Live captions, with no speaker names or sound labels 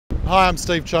Hi, I'm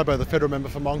Steve Chobo, the Federal Member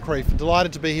for Moncrief.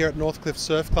 Delighted to be here at Northcliffe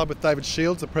Surf Club with David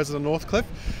Shields, the President of Northcliffe.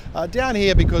 Down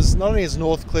here because not only is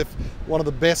Northcliffe one of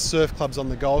the best surf clubs on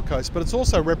the Gold Coast, but it's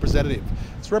also representative.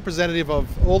 It's representative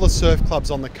of all the surf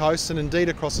clubs on the coast and indeed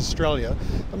across Australia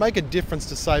that make a difference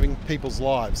to saving people's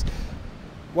lives.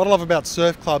 What I love about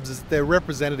surf clubs is they're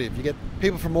representative. You get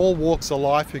people from all walks of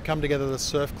life who come together at a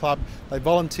surf club, they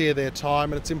volunteer their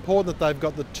time, and it's important that they've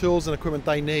got the tools and equipment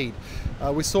they need.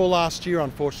 We saw last year,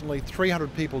 unfortunately,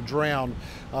 300 people drown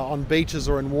on beaches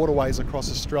or in waterways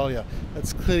across Australia.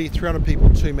 That's clearly 300 people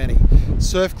too many.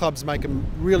 Surf clubs make a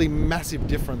really massive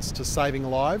difference to saving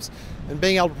lives, and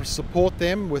being able to support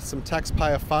them with some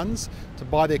taxpayer funds to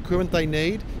buy the equipment they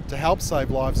need to help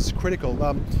save lives is critical.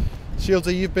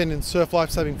 Shieldsy, you've been in surf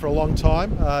lifesaving for a long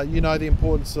time. You know the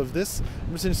importance of this.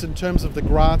 I'm just interested in terms of the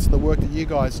grants and the work that you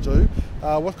guys do.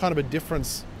 What kind of a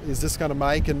difference is this going to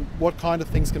make, and what kind of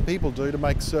things can people do to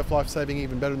make surf lifesaving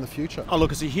even better in the future? Oh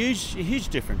look, it's a huge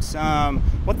difference.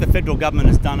 What the federal government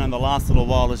has done in the last little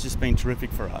while has just been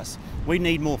terrific for us. We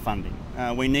need more funding.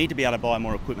 We need to be able to buy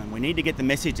more equipment. We need to get the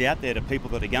message out there to people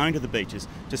that are going to the beaches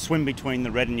to swim between the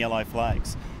red and yellow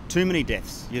flags. Too many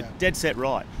deaths. You're dead set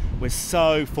right. We're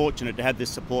so fortunate to have this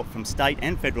support from state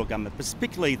and federal government,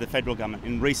 particularly the federal government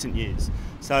in recent years.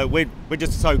 So we're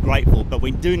just so grateful, but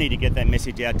we do need to get that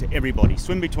message out to everybody.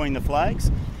 Swim between the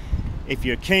flags. If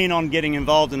you're keen on getting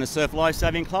involved in a surf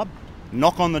lifesaving club,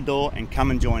 knock on the door and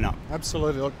come and join up.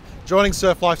 Absolutely. Look, joining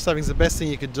surf lifesaving is the best thing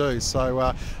you could do.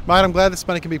 So, mate, I'm glad this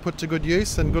money can be put to good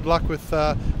use, and good luck with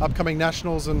upcoming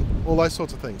nationals and all those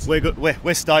sorts of things.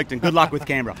 We're stoked, and good luck with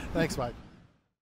Canberra. Thanks, mate.